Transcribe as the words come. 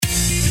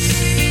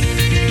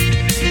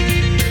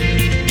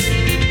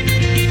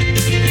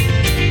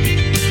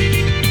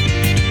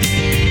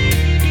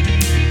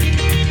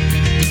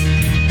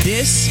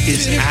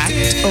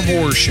of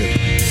Worship,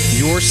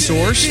 your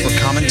source for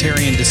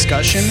commentary and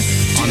discussion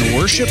on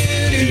worship,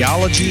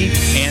 theology,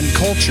 and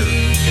culture.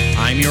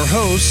 I'm your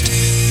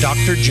host,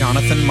 Dr.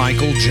 Jonathan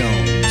Michael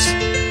Jones.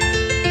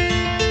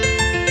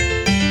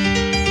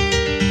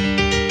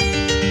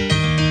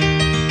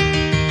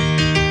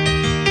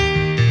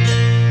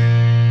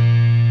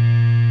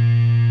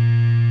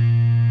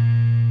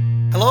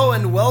 Hello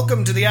and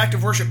welcome to the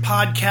Active Worship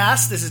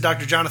Podcast. This is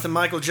Dr. Jonathan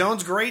Michael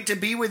Jones. Great to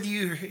be with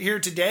you here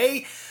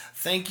today.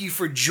 Thank you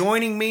for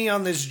joining me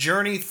on this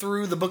journey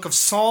through the book of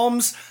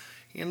Psalms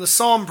in the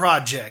Psalm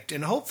Project.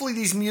 And hopefully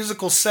these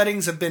musical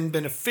settings have been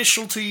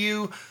beneficial to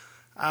you.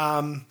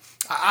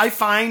 I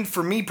find,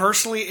 for me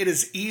personally, it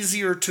is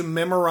easier to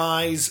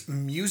memorize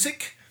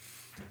music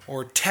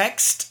or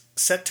text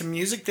set to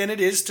music than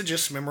it is to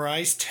just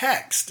memorize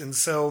text. And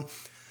so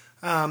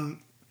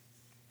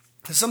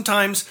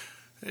sometimes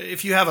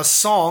if you have a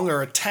song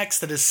or a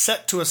text that is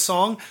set to a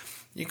song,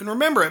 you can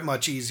remember it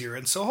much easier.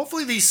 And so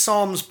hopefully these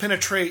Psalms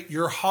penetrate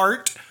your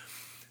heart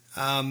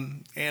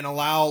and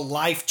allow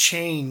life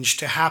change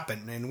to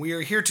happen. And we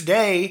are here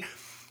today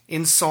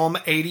in Psalm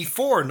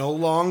 84, no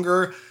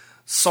longer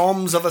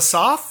Psalms of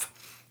Asaph,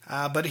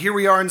 but here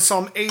we are in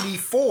Psalm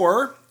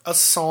 84, a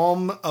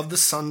psalm of the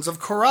sons of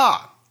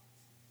Korah.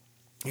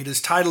 It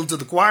is titled to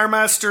the choir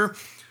master,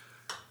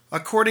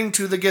 according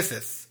to the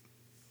Gittith.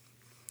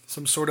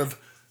 Some sort of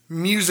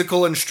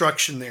musical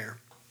instruction there.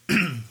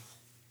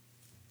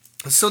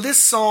 So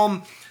this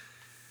psalm,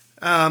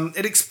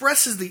 it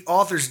expresses the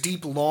author's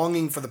deep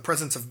longing for the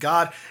presence of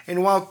God.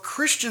 And while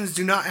Christians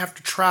do not have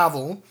to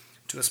travel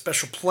to a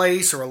special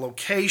place or a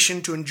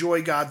location to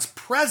enjoy God's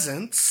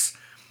presence,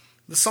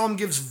 the psalm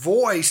gives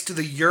voice to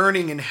the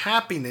yearning and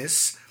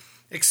happiness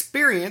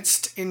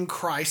experienced in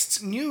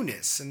Christ's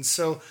newness. And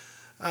so,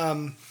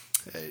 other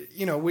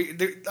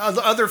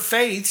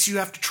faiths, you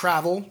have to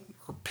travel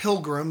or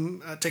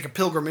take a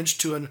pilgrimage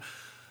to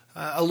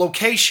a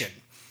location.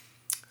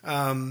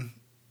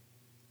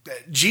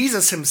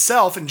 Jesus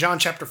himself in John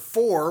chapter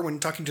 4, when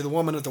talking to the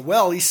woman at the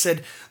well, he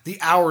said, "The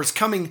hour is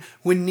coming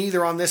when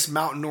neither on this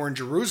mountain nor in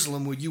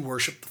Jerusalem will you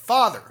worship the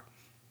Father.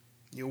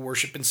 You'll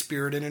worship in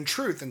spirit and in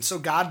truth." And so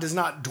God does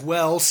not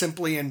dwell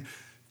simply in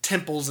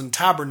temples and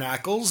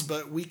tabernacles,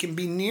 but we can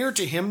be near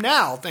to him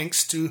now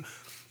thanks to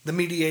the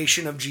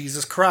mediation of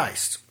Jesus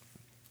Christ.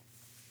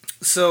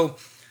 So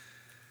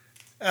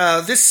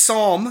this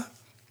psalm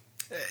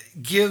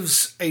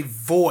gives a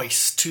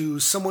voice to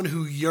someone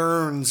who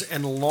yearns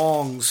and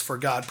longs for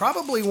God.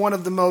 Probably one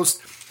of the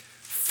most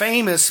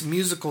famous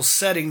musical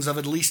settings of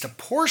at least a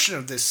portion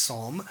of this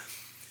psalm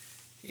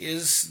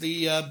is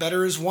the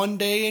Better Is One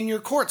Day in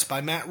Your Courts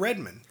by Matt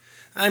Redman.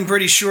 I'm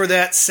pretty sure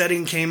that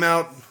setting came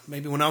out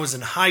maybe when I was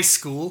in high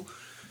school.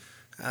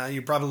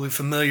 You're probably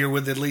familiar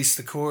with at least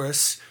the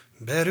chorus.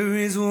 Better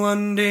is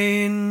one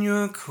day in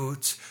your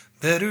courts,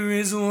 better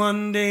is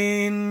one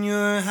day in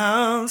your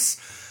house.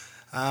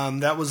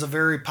 That was a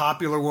very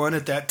popular one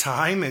at that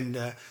time, and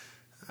I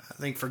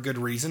think for good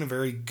reason, a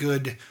very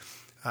good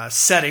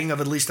setting of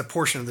at least a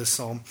portion of this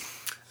psalm.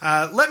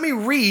 Let me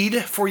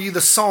read for you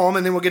the psalm,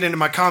 and then we'll get into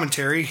my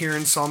commentary here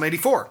in Psalm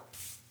 84.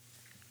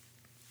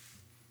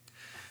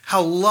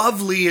 How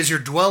lovely is your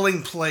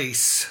dwelling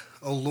place,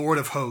 O Lord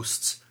of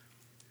hosts!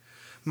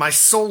 My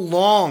soul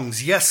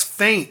longs, yes,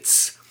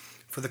 faints,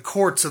 for the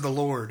courts of the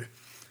Lord.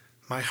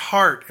 My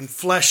heart and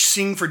flesh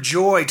sing for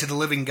joy to the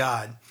living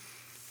God.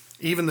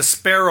 Even the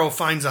sparrow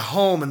finds a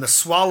home, and the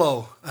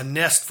swallow a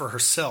nest for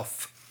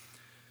herself,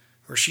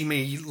 where she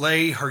may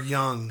lay her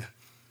young.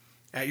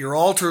 At your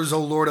altars, O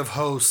Lord of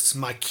hosts,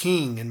 my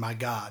King and my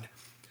God.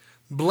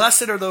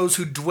 Blessed are those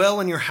who dwell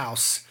in your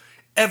house,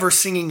 ever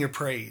singing your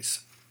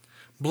praise.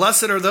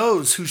 Blessed are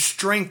those whose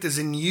strength is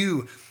in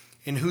you,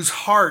 in whose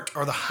heart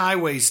are the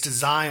highways to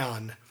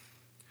Zion.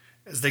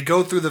 As they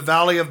go through the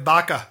valley of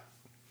Baca,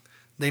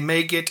 they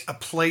make it a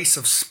place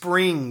of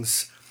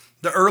springs.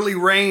 The early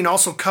rain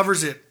also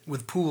covers it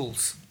with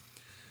pools.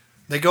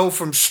 They go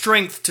from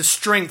strength to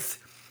strength.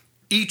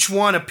 Each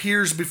one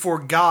appears before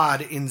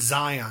God in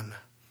Zion.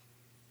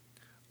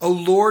 O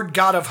Lord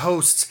God of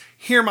hosts,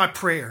 hear my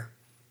prayer.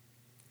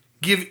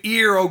 Give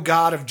ear, O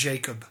God of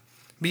Jacob.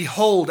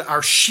 Behold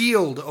our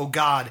shield, O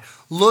God.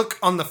 Look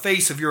on the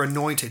face of your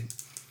anointed.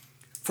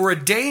 For a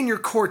day in your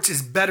courts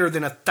is better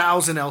than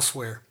 1,000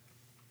 elsewhere.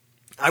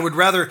 I would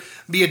rather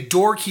be a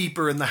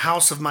doorkeeper in the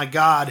house of my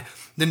God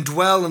than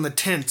dwell in the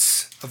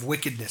tents of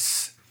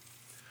wickedness.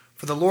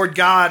 For the Lord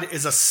God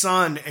is a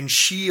sun and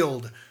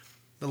shield.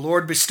 The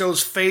Lord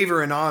bestows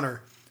favor and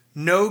honor.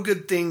 No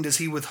good thing does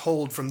he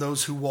withhold from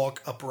those who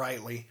walk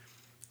uprightly.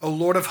 O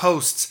Lord of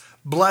hosts,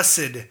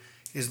 blessed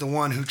is the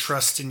one who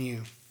trusts in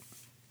you.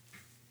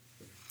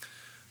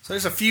 So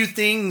there's a few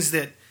things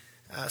that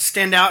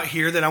stand out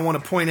here that I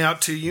want to point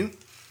out to you.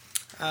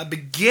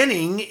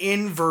 Beginning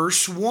in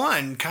verse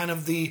 1, kind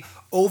of the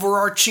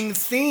overarching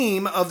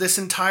theme of this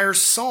entire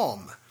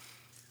psalm.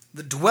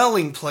 The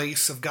dwelling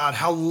place of God.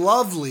 How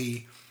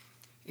lovely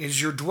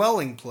is your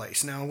dwelling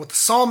place. Now, what the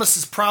psalmist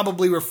is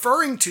probably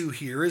referring to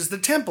here is the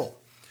temple.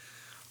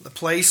 the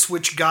place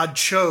which God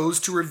chose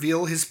to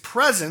reveal his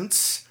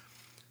presence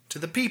to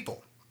the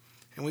people.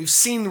 And we've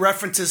seen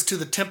references to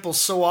the temple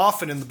so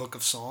often in the book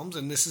of Psalms,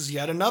 and this is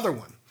yet another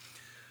one.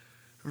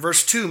 In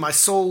verse 2, my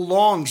soul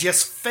longs,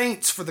 yes,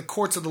 faints for the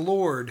courts of the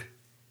Lord.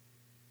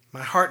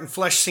 My heart and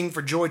flesh sing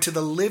for joy to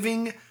the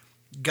living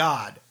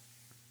God.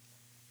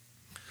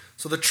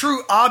 So the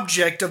true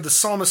object of the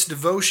psalmist's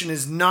devotion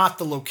is not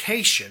the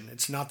location,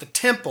 it's not the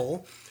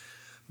temple,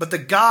 but the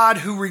God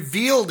who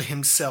revealed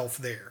himself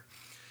there.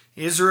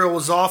 Israel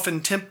was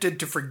often tempted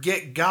to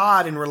forget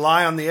God and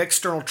rely on the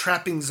external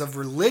trappings of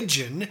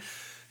religion.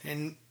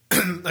 And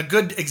a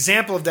good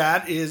example of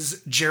that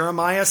is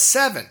Jeremiah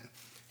 7.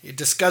 It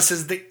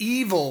discusses the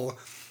evil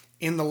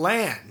in the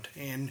land.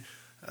 And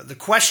the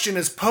question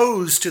is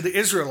posed to the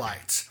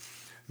Israelites.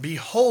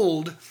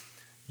 Behold,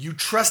 you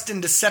trust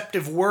in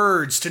deceptive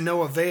words to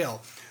no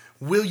avail.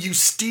 Will you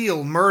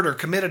steal, murder,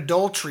 commit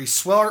adultery,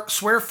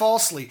 swear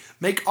falsely,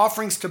 make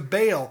offerings to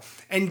Baal,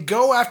 and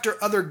go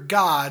after other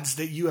gods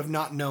that you have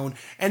not known,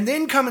 and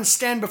then come and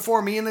stand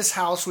before me in this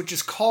house which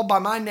is called by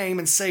my name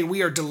and say,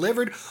 we are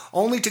delivered,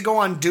 only to go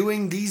on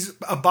doing these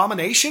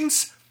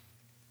abominations?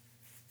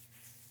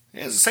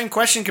 The same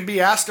question can be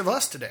asked of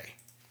us today.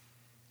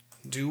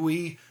 Do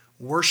we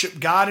worship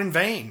God in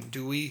vain?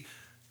 Do we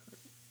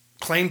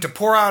claim to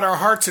pour out our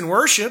hearts in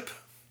worship,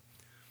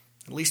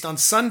 at least on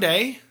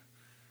Sunday,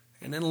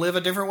 and then live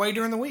a different way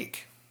during the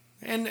week?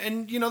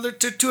 And you know,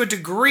 to a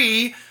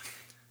degree,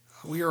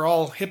 we are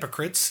all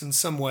hypocrites in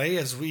some way.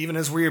 Even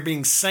as we are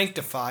being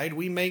sanctified,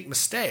 we make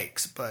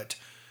mistakes. But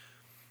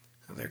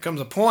there comes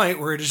a point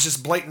where it is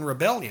just blatant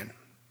rebellion.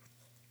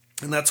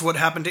 And that's what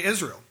happened to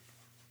Israel.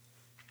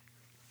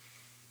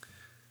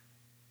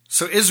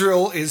 So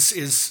Israel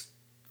is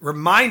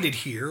reminded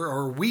here,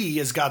 or we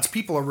as God's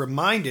people are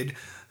reminded,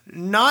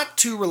 not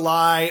to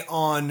rely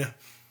on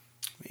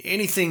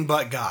anything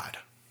but God.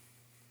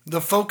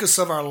 The focus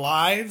of our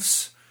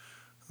lives,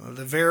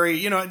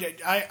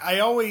 I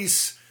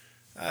always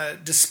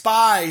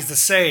despise the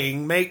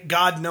saying, make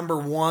God number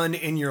one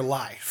in your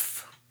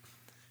life.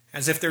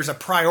 As if there's a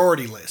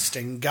priority list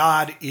and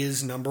God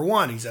is number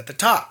one. He's at the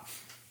top.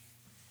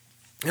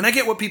 And I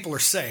get what people are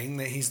saying,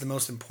 that he's the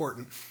most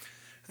important.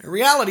 The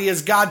reality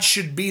is God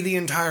should be the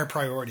entire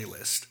priority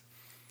list.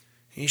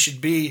 He should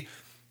be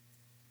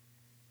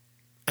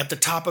at the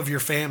top of your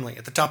family,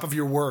 at the top of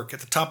your work,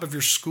 at the top of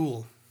your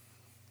school,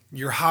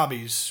 your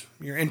hobbies,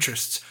 your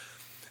interests.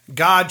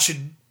 God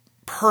should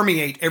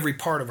permeate every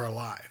part of our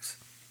lives.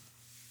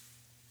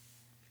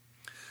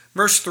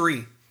 Verse 3,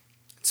 it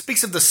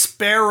speaks of the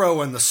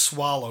sparrow and the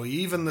swallow.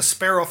 Even the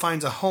sparrow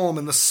finds a home,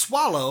 and the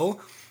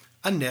swallow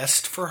a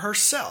nest for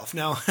herself.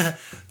 Now,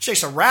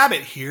 chase a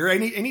rabbit here.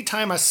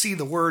 Anytime I see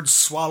the word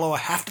swallow, I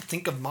have to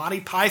think of Monty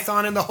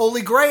Python and the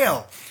Holy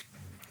Grail.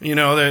 You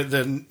know,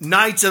 the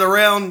knights of the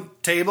round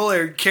table,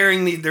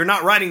 they're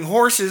not riding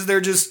horses,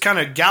 they're just kind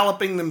of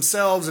galloping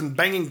themselves and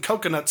banging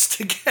coconuts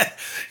together.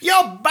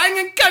 You're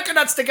banging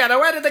coconuts together.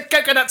 Where did the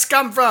coconuts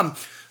come from?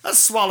 A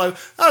swallow.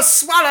 A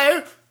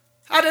swallow?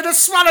 How did a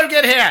swallow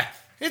get here?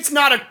 It's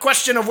not a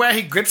question of where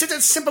he grips it,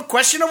 it's a simple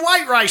question of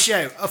weight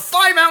ratio. A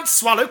 5-ounce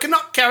swallow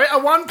cannot carry a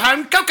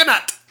 1-pound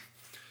coconut.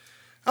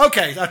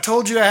 Okay, I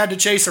told you I had to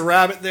chase a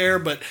rabbit there,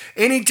 but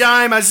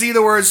anytime I see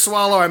the word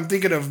swallow, I'm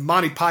thinking of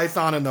Monty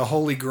Python and the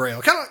Holy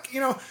Grail. Kind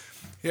of,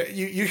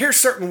 you hear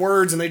certain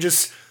words and they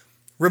just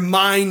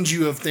remind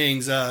you of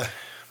things.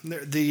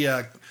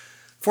 The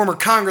former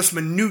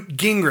Congressman Newt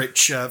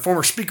Gingrich,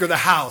 former Speaker of the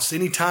House,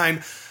 anytime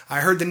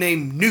I heard the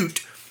name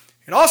Newt,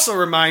 it also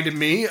reminded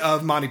me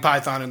of Monty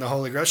Python and the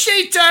Holy Grail.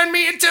 She turned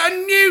me into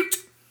a newt.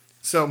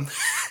 So,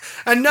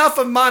 enough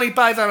of Monty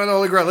Python and the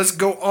Holy Grail. Let's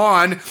go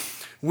on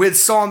with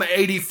Psalm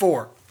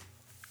 84.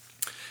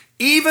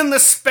 Even the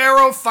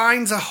sparrow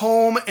finds a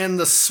home, and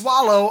the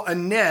swallow a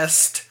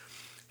nest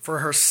for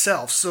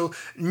herself. So,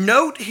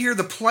 note here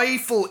the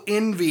playful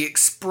envy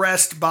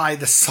expressed by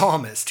the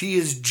psalmist. He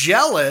is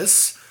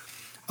jealous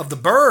of the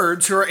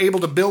birds who are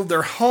able to build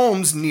their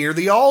homes near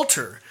the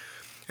altar.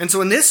 And so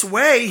in this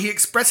way, he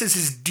expresses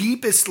his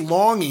deepest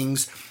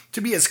longings to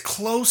be as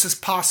close as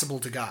possible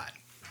to God.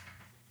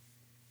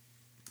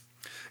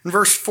 In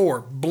verse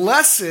 4,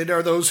 blessed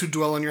are those who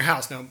dwell in your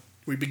house. Now,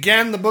 we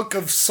began the book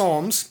of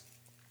Psalms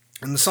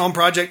and the Psalm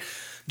Project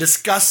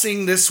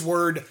discussing this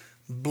word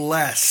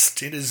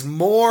blessed. It is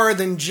more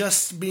than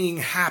just being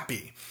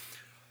happy.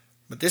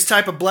 But this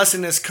type of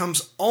blessedness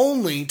comes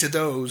only to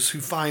those who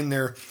find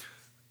their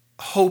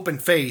hope and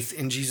faith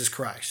in Jesus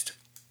Christ.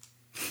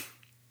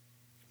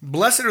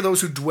 Blessed are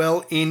those who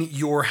dwell in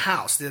your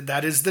house.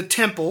 That is the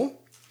temple.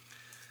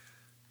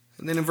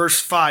 And then in verse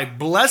 5,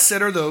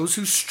 blessed are those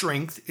whose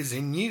strength is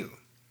in you.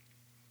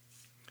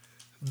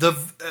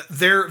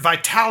 Their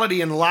vitality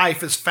in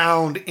life is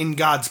found in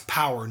God's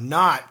power,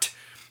 not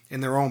in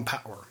their own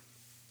power.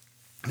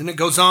 And it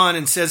goes on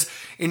and says,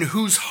 in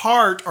whose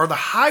heart are the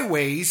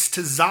highways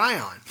to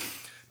Zion.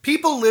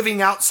 People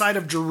living outside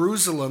of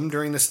Jerusalem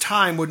during this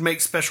time would make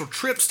special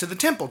trips to the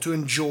temple to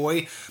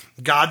enjoy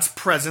God's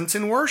presence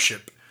in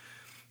worship.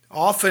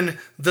 Often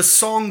the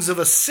songs of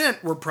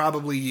ascent were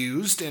probably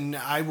used, and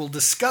I will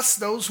discuss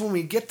those when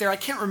we get there. I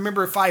can't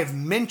remember if I have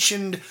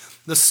mentioned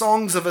the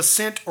songs of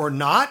ascent or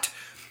not.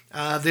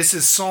 This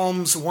is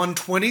Psalms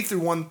 120 through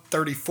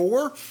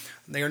 134.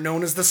 They are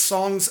known as the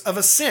songs of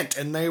ascent,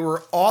 and they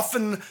were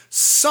often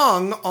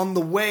sung on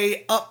the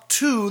way up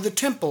to the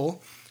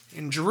temple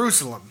in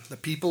Jerusalem. The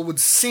people would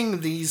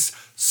sing these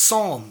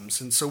psalms,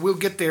 and so we'll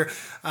get there.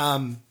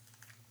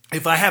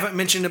 If I haven't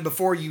mentioned it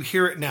before, you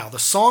hear it now. The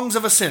songs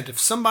of ascent. If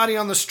somebody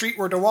on the street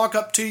were to walk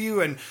up to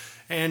you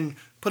and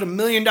put $1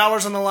 million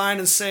on the line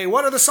and say,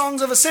 what are the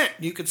songs of ascent?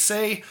 You could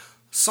say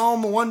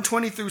Psalm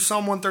 120 through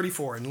Psalm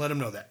 134 and let them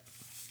know that.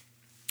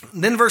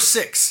 And then verse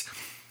 6.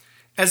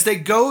 As they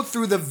go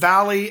through the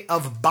valley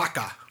of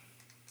Baca,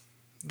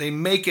 they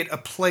make it a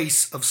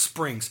place of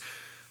springs.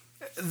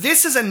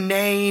 This is a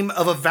name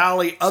of a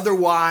valley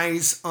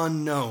otherwise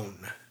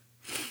unknown.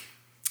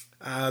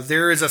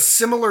 There is a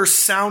similar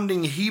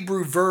sounding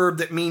Hebrew verb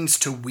that means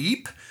to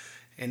weep,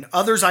 and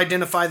others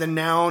identify the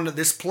noun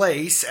this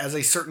place as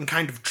a certain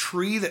kind of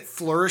tree that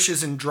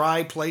flourishes in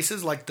dry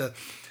places like the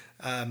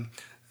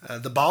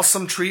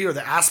balsam tree or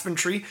the aspen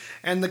tree.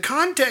 And the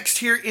context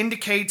here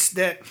indicates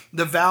that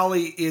the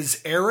valley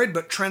is arid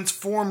but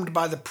transformed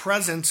by the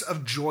presence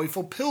of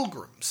joyful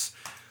pilgrims.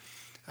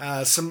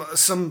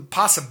 Some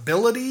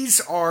possibilities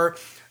are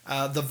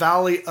the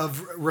valley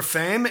of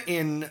Rephaim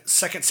in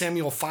 2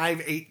 Samuel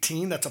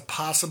 5:18. That's a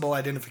possible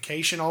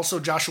identification. Also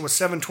Joshua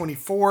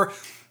 7:24,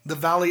 the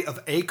valley of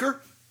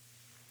Acre.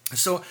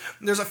 So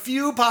there's a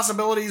few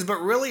possibilities,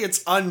 but really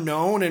it's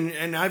unknown,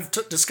 and I've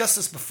discussed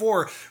this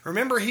before.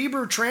 Remember,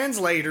 Hebrew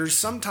translators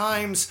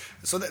sometimes,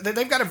 so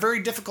they've got a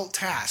very difficult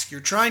task. You're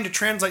trying to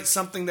translate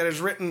something that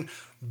is written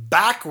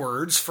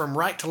backwards from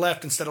right to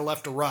left instead of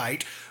left to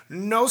right,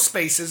 no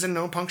spaces and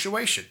no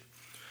punctuation.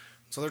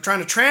 So they're trying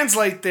to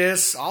translate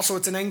this. Also,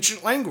 it's an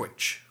ancient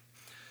language.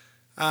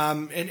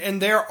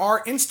 And there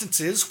are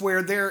instances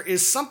where there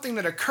is something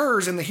that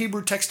occurs in the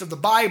Hebrew text of the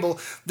Bible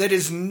that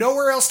is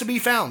nowhere else to be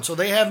found. So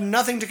they have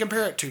nothing to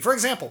compare it to. For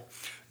example,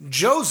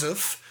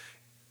 Joseph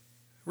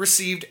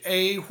received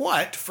a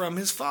what from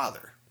his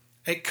father?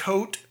 A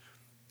coat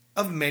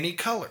of many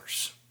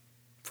colors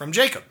from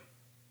Jacob.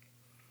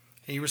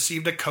 He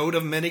received a coat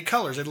of many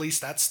colors. At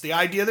least that's the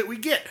idea that we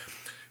get.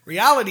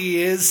 Reality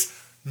is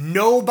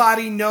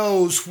nobody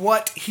knows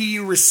what he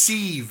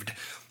received.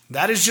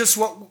 That is just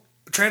what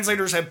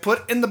translators have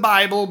put in the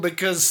Bible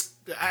because,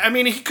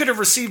 he could have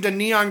received a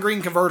neon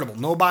green convertible.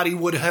 Nobody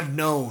would have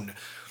known.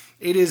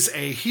 It is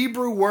a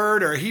Hebrew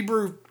word or a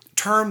Hebrew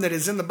term that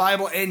is in the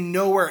Bible and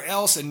nowhere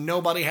else, and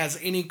nobody has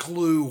any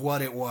clue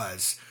what it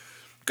was.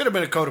 Could have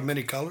been a coat of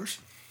many colors.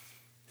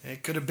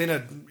 It could have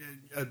been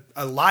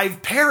a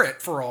live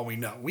parrot for all we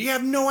know. We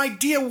have no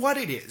idea what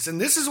it is.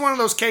 And this is one of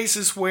those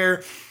cases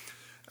where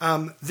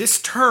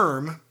this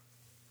term,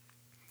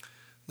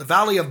 the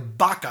Valley of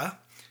Baca,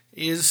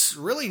 is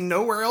really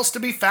nowhere else to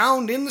be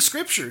found in the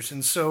scriptures.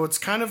 And so it's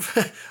kind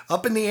of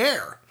up in the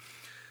air.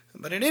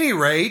 But at any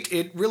rate,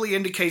 it really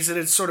indicates that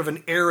it's sort of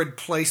an arid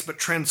place, but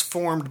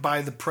transformed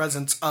by the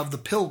presence of the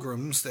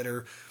pilgrims that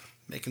are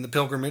making the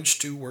pilgrimage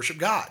to worship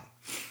God.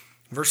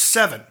 Verse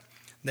 7,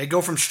 they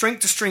go from strength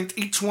to strength.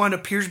 Each one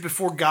appears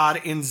before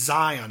God in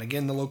Zion.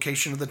 Again, the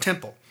location of the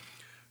temple.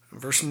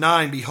 Verse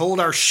 9, behold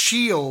our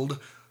shield,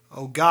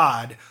 O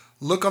God,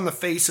 look on the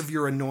face of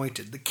your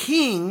anointed. The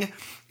king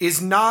is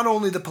not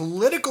only the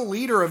political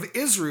leader of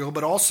Israel,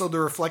 but also the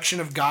reflection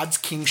of God's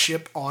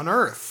kingship on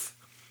earth.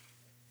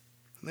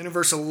 And then in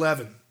verse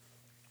 11,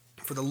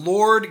 for the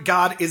Lord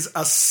God is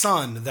a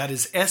sun, that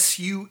is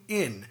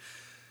S-U-N.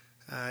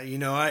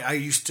 I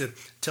used to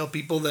tell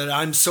people that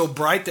I'm so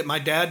bright that my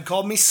dad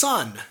called me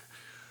Sun.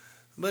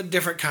 But a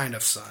different kind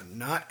of sun.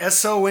 Not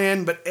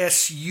S-O-N, but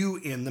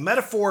S-U-N. The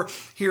metaphor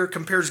here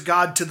compares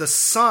God to the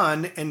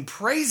sun and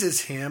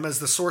praises him as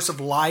the source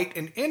of light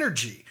and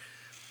energy.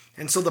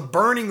 And so the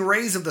burning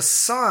rays of the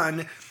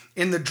sun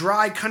in the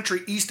dry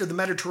country east of the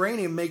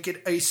Mediterranean make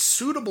it a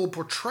suitable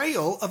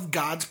portrayal of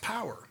God's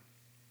power.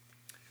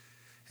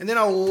 And then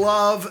I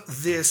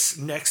love this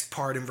next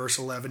part in verse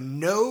 11.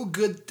 No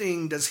good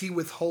thing does he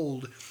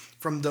withhold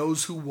from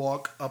those who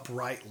walk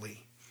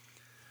uprightly.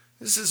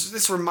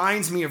 This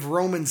reminds me of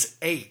Romans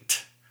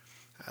 8,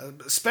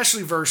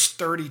 especially verse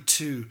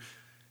 32.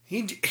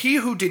 He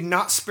who did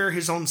not spare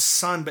his own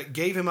son, but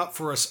gave him up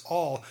for us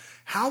all,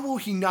 how will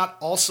he not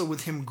also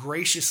with him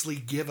graciously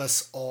give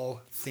us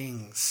all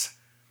things?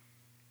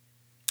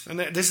 And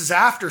this is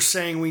after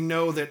saying we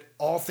know that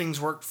all things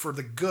work for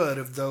the good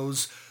of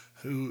those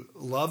who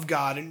love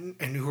God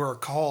and who are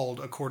called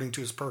according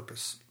to his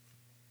purpose.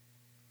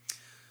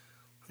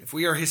 If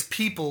we are his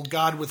people,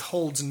 God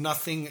withholds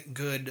nothing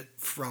good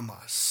from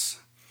us.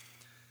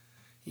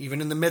 Even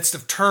in the midst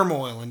of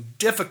turmoil and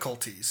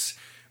difficulties,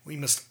 we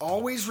must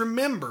always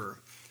remember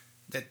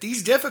that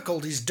these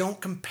difficulties don't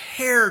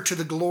compare to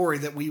the glory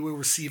that we will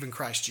receive in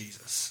Christ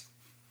Jesus.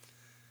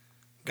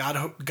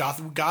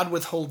 God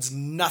withholds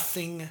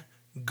nothing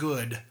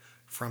good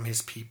from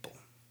his people.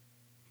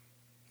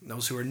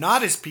 Those who are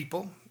not his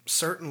people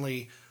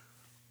certainly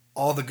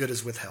all the good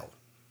is withheld.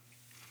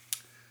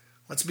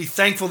 Let's be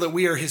thankful that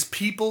we are his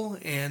people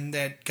and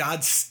that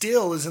God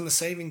still is in the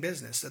saving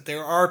business, that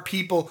there are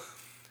people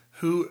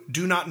who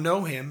do not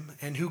know him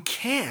and who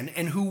can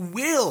and who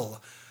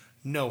will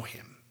know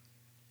him.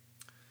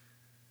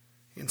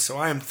 And so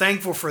I am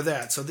thankful for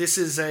that. So this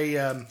is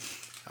a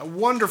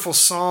wonderful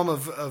psalm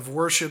of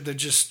worship that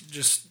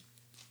just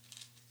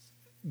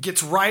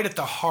gets right at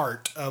the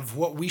heart of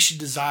what we should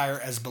desire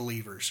as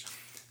believers,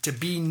 to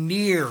be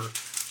near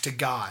to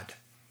God.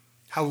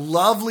 How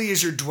lovely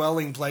is your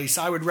dwelling place.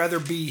 I would rather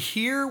be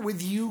here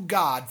with you,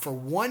 God, for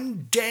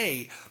one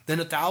day than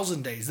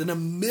 1,000 days, than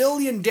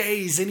 1,000,000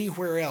 days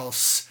anywhere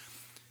else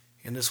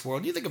in this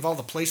world. You think of all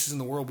the places in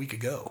the world we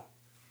could go.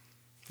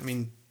 I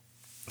mean,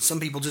 some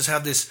people just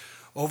have this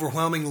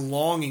overwhelming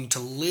longing to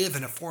live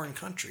in a foreign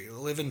country,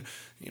 live in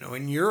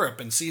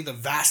Europe and see the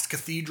vast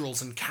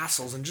cathedrals and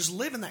castles and just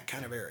live in that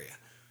kind of area.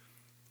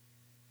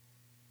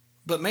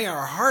 But may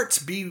our hearts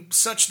be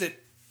such that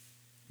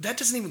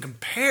doesn't even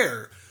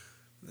compare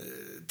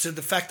to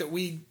the fact that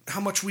how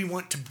much we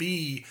want to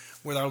be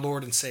with our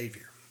Lord and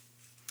Savior.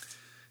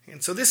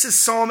 And so this is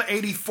Psalm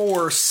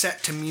 84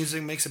 set to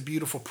music, makes a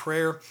beautiful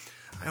prayer.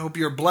 I hope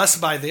you're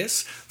blessed by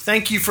this.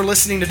 Thank you for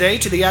listening today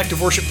to the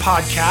Active Worship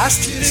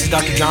Podcast. This is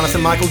Dr.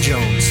 Jonathan Michael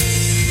Jones.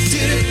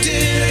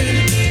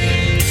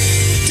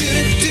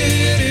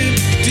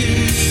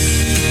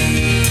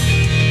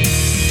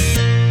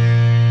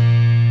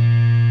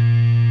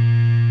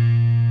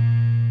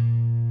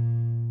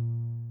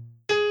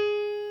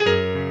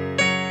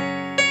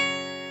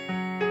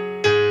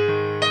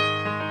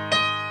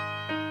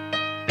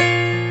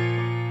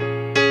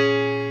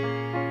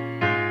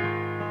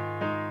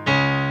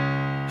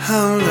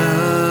 How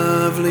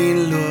lovely,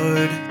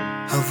 Lord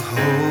of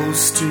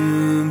hosts, to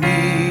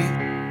me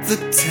the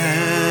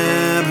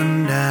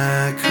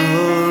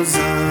tabernacles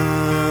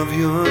of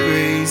your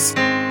grace.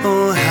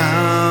 Oh,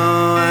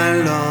 how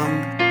I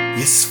long,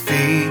 yes,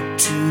 faint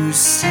to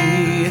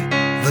see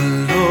the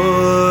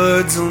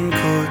Lord's own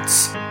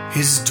courts,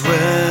 his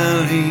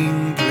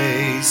dwelling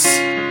place.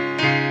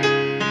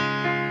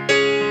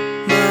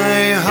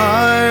 My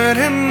heart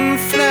and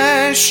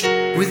flesh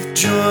with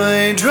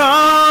joy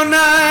draw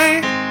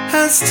nigh,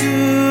 as to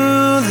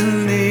the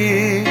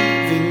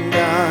living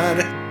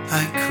God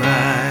I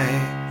cry.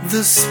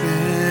 The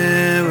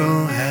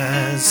sparrow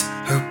has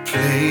her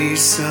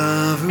place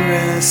of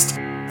rest,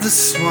 the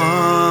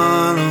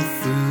swallow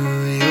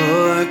through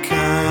your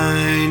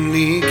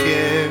kindly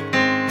care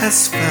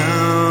has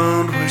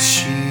found where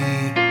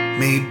she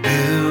may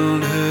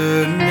build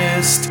her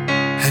nest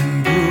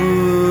and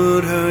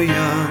brood her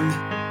young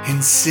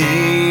in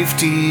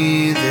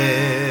safety there.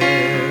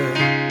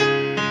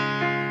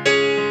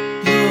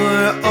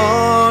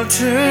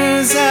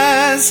 Altars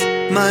as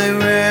my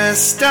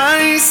rest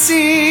I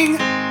sing,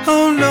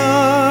 O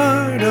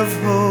Lord of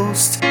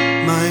hosts,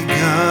 my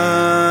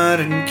God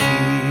and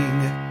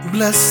King.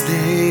 Bless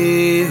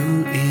they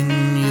who in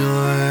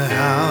your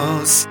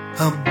house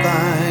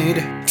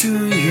abide,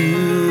 to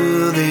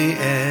you they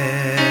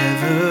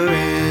ever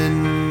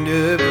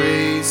render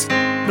praise.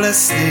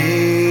 Bless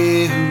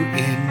they who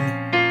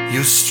in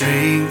your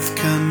strength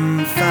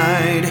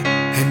confide,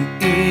 and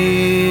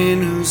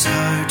in whose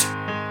heart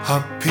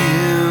are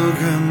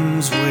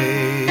pilgrims'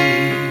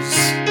 ways.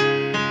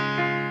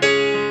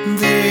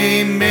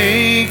 They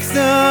make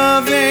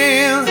the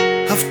veil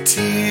of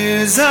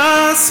tears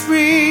a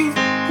spring,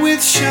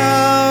 with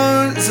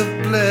showers of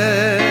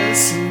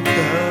blessing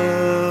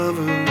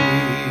covering,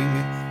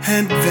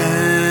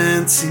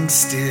 advancing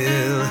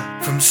still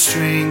from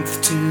strength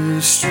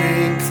to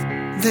strength.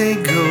 They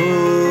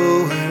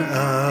go where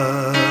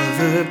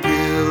other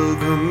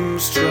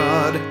pilgrims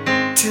trod,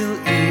 till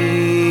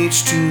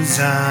each to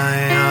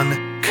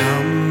Zion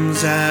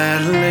comes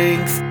at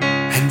length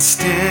and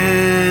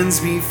stands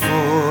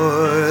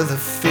before the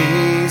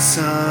face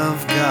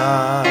of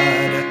God.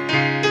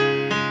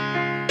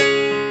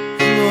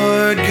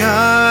 Lord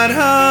God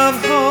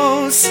of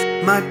hosts,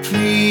 my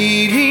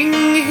pleading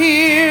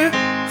hear,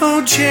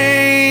 O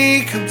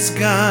Jacob's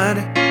God,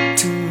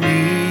 to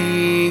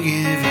me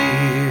give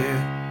ear,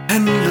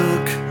 and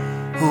look,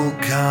 O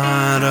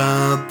God,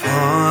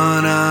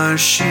 upon our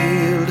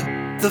shield,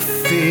 the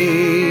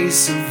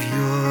face of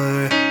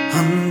your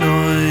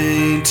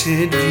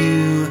anointed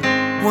view.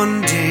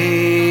 One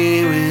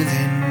day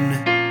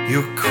within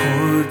your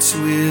courts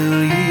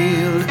will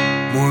yield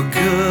more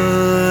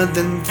good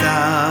than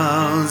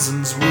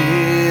thousands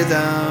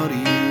without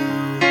you.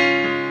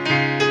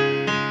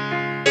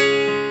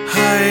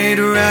 I'd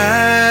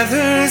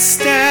rather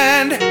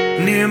stand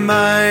near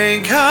my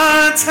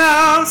God's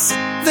house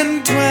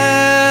than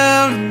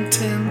dwell in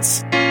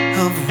tents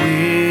of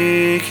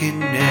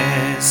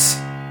wickedness.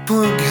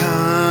 For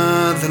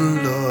God the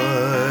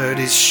Lord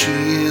is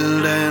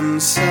shield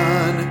and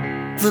sun.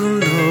 The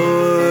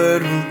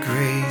Lord will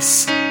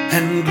grace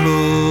and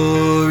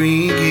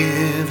glory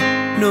give.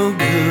 No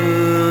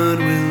good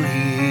will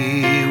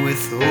he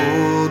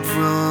withhold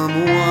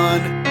from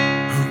one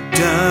who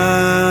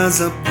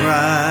does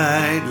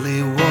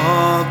uprightly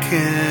walk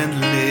and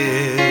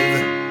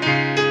live.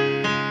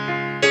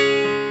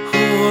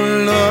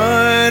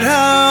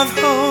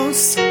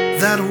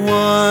 That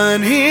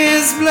one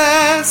is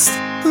blessed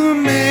who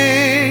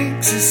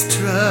makes his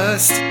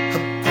trust